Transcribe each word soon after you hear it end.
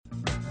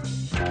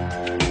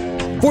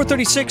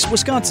436,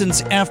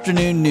 Wisconsin's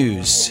afternoon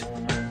news.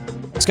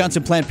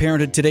 Wisconsin Planned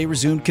Parenthood today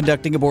resumed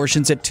conducting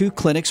abortions at two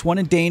clinics, one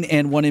in Dane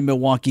and one in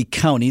Milwaukee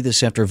County.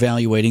 This after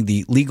evaluating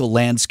the legal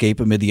landscape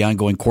amid the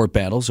ongoing court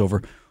battles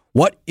over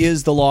what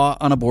is the law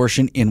on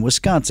abortion in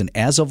Wisconsin.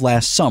 As of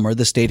last summer,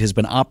 the state has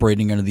been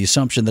operating under the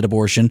assumption that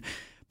abortion,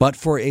 but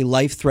for a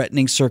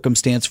life-threatening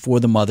circumstance for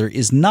the mother,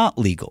 is not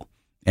legal,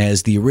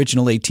 as the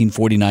original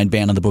 1849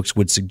 ban on the books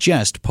would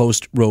suggest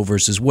post Roe v.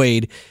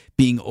 Wade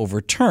being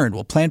overturned.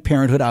 Well, Planned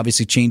Parenthood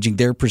obviously changing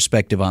their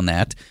perspective on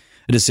that,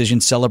 a decision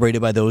celebrated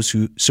by those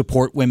who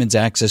support women's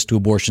access to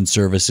abortion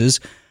services.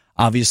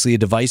 Obviously a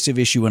divisive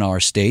issue in our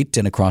state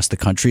and across the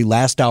country.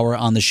 Last hour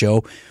on the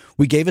show,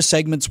 we gave a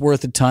segment's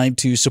worth of time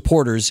to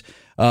supporters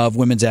of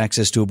women's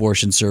access to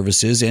abortion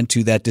services and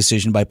to that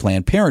decision by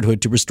Planned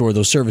Parenthood to restore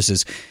those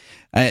services.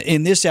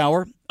 In this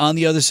hour, on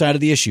the other side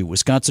of the issue,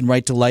 Wisconsin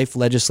Right to Life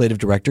Legislative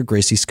Director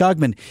Gracie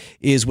Skogman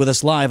is with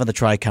us live on the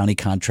Tri-County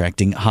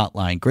Contracting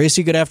Hotline.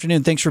 Gracie, good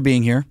afternoon. Thanks for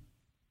being here.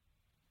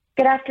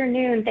 Good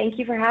afternoon. Thank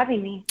you for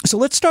having me. So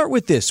let's start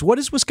with this. What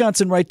is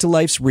Wisconsin Right to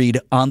Life's read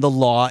on the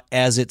law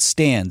as it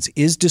stands?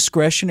 Is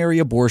discretionary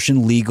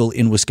abortion legal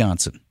in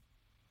Wisconsin?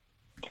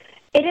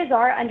 It is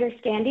our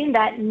understanding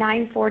that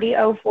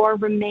 94004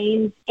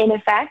 remains in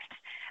effect.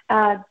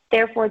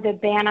 Therefore, the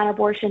ban on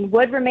abortion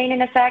would remain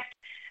in effect.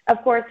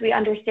 Of course, we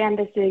understand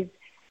this is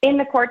in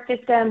the court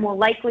system, will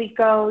likely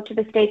go to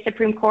the state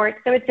Supreme Court.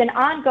 So it's an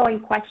ongoing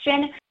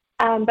question.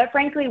 But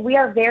frankly, we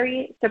are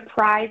very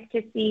surprised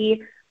to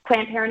see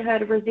Planned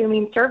Parenthood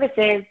resuming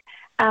services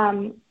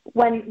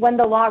when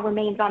the law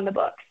remains on the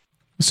books.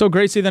 So,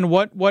 Gracie, then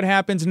what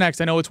happens next?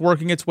 I know it's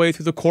working its way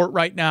through the court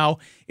right now.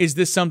 Is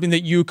this something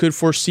that you could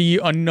foresee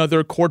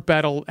another court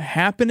battle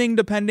happening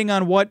depending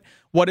on what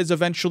is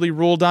eventually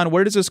ruled on?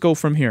 Where does this go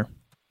from here?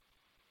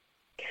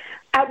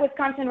 At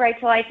Wisconsin Right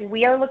to Life,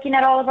 we are looking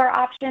at all of our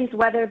options,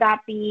 whether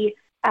that be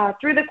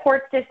through the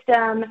court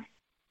system.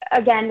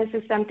 Again, this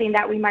is something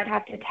that we might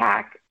have to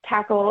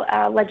tackle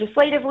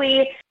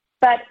legislatively.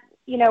 But,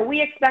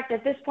 we expect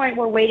at this point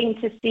we're waiting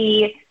to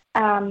see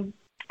and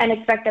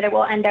expect that it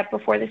will end up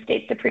before the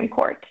state Supreme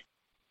Court.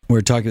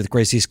 We're talking with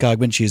Gracie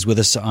Skogman. She's with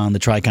us on the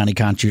Tri-County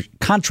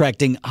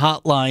Contracting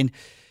Hotline.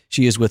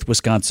 She is with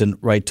Wisconsin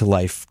Right to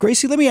Life.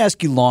 Gracie, let me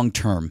ask you long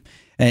term.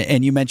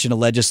 And you mentioned a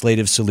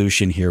legislative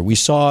solution here. We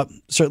saw,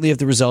 certainly if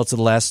the results of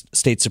the last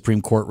state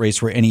Supreme Court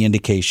race were any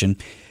indication,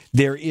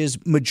 there is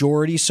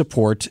majority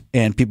support,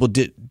 and people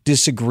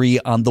disagree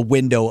on the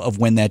window of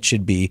when that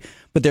should be.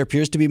 But there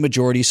appears to be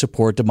majority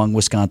support among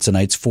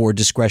Wisconsinites for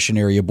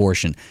discretionary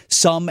abortion,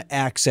 some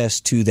access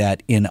to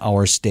that in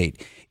our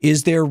state.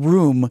 Is there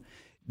room,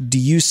 do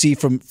you see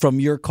from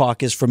your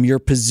caucus, from your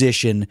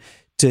position,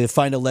 to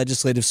find a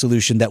legislative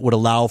solution that would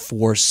allow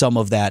for some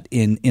of that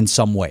in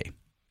some way?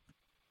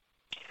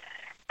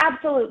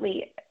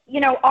 Absolutely.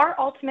 Our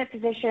ultimate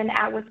position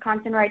at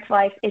Wisconsin Right to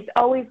Life is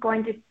always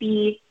going to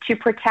be to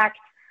protect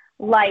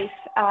life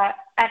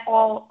at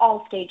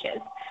all stages.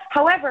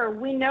 However,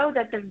 we know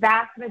that the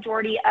vast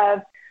majority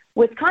of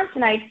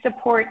Wisconsinites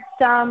support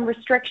some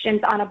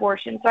restrictions on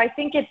abortion. So I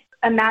think it's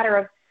a matter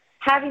of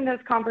having those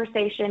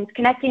conversations,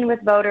 connecting with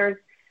voters,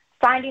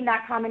 finding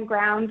that common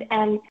ground,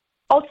 and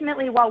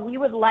ultimately, while we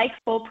would like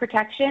full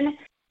protection,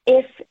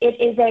 if it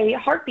is a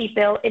heartbeat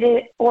bill,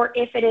 or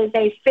if it is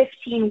a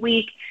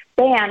 15-week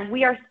ban,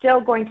 we are still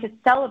going to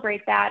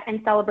celebrate that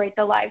and celebrate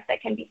the lives that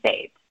can be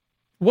saved.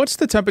 What's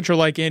the temperature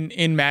like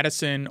in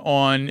Madison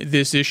on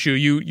this issue?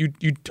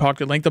 You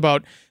talked at length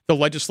about the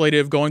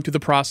legislative going through the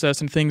process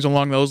and things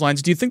along those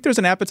lines. Do you think there's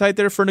an appetite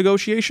there for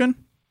negotiation?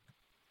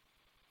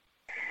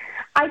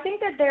 I think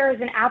that there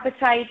is an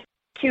appetite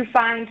to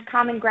find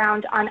common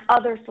ground on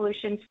other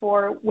solutions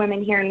for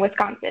women here in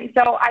Wisconsin.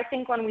 So I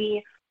think when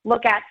we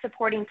look at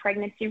supporting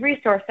pregnancy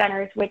resource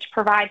centers, which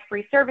provide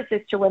free services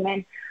to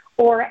women,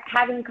 or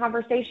having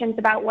conversations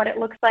about what it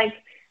looks like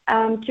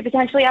to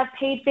potentially have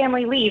paid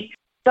family leave.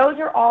 Those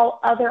are all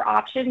other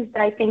options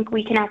that I think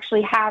we can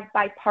actually have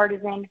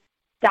bipartisan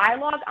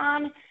dialogue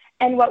on.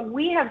 And what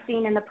we have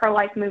seen in the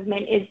pro-life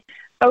movement is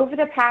over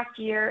the past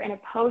year in a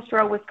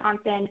post-Roe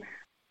Wisconsin,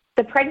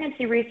 the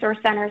pregnancy resource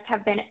centers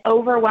have been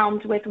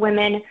overwhelmed with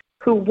women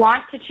who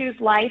want to choose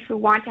life, who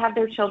want to have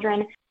their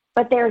children,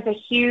 but there's a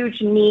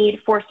huge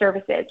need for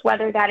services,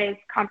 whether that is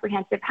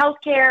comprehensive health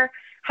care,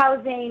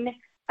 housing,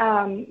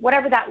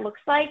 whatever that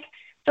looks like.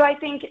 So I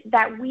think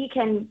that we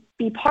can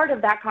be part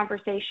of that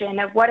conversation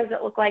of what does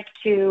it look like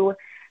to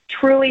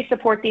truly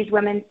support these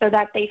women so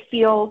that they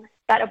feel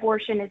that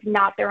abortion is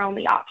not their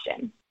only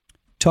option.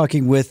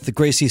 Talking with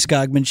Gracie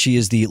Skogman. She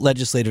is the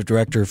legislative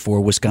director for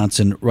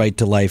Wisconsin Right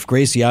to Life.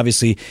 Gracie,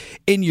 obviously,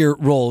 in your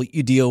role,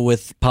 you deal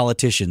with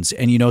politicians,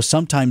 and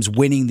sometimes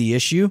winning the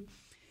issue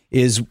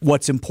is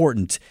what's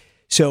important.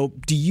 So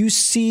do you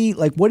see,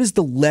 what is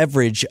the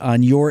leverage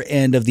on your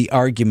end of the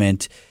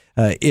argument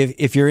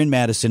if you're in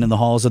Madison in the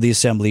halls of the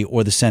Assembly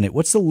or the Senate?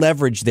 What's the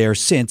leverage there,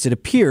 since it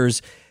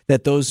appears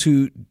that those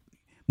who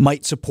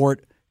might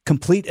support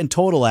complete and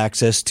total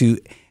access to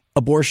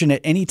abortion at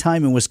any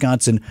time in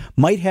Wisconsin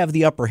might have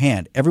the upper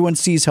hand? Everyone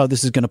sees how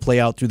this is going to play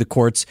out through the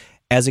courts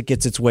as it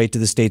gets its way to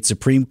the state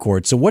Supreme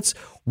Court. So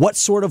what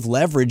sort of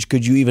leverage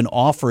could you even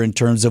offer in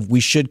terms of we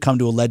should come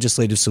to a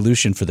legislative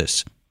solution for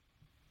this?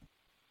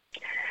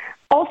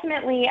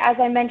 Ultimately, as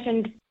I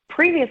mentioned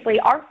previously,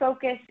 our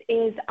focus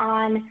is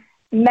on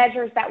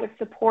measures that would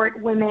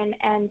support women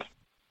and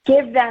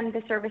give them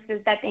the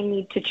services that they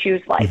need to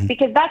choose life,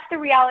 because that's the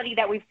reality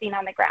that we've seen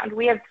on the ground.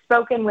 We have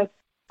spoken with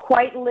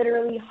quite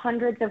literally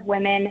hundreds of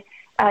women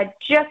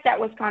just at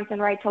Wisconsin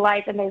Right to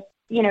Life, and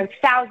there's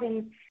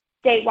thousands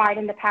statewide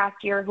in the past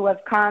year who have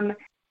come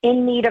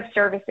in need of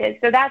services.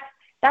 So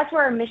that's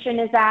where our mission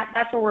is at.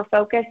 That's where we're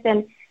focused,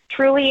 and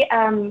truly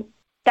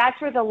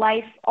that's where the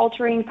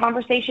life-altering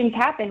conversations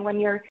happen, when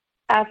you're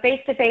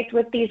face-to-face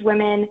with these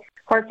women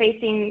who are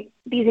facing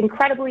these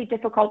incredibly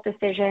difficult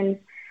decisions.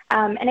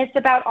 And it's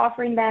about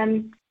offering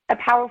them a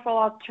powerful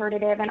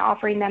alternative and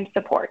offering them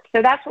support.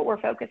 So that's what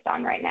we're focused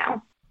on right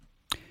now.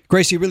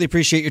 Gracie, really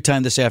appreciate your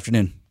time this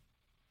afternoon.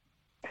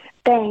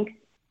 Thanks.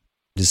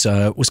 This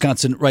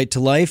Wisconsin Right to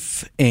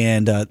Life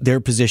and their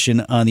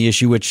position on the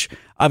issue, which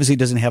obviously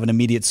doesn't have an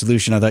immediate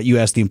solution. I thought you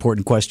asked the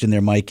important question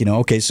there, Mike.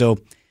 Okay, so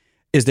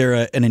is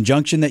there an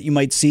injunction that you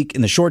might seek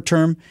in the short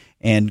term?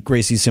 And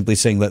Gracie's simply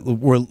saying that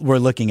we're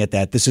looking at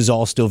that. This is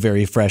all still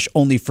very fresh.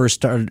 Only first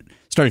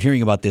started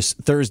hearing about this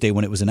Thursday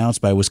when it was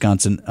announced by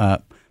Wisconsin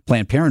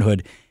Planned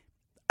Parenthood.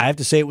 I have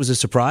to say it was a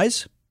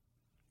surprise,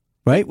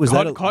 right?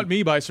 Caught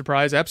me by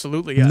surprise,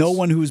 absolutely, yes. No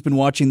one who's been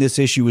watching this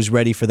issue was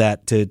ready for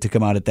that to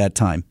come out at that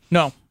time.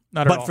 No,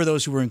 not at all. But for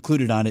those who were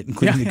included on it,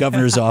 including the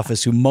governor's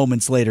office, who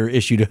moments later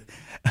issued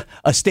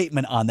a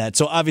statement on that.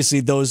 So obviously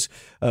those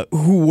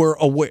who were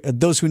aware,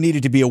 those who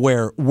needed to be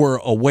aware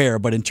were aware,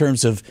 but in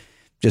terms of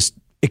just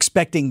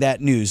expecting that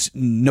news,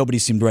 nobody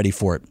seemed ready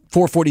for it.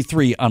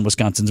 4:43 on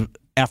Wisconsin's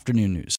Afternoon News.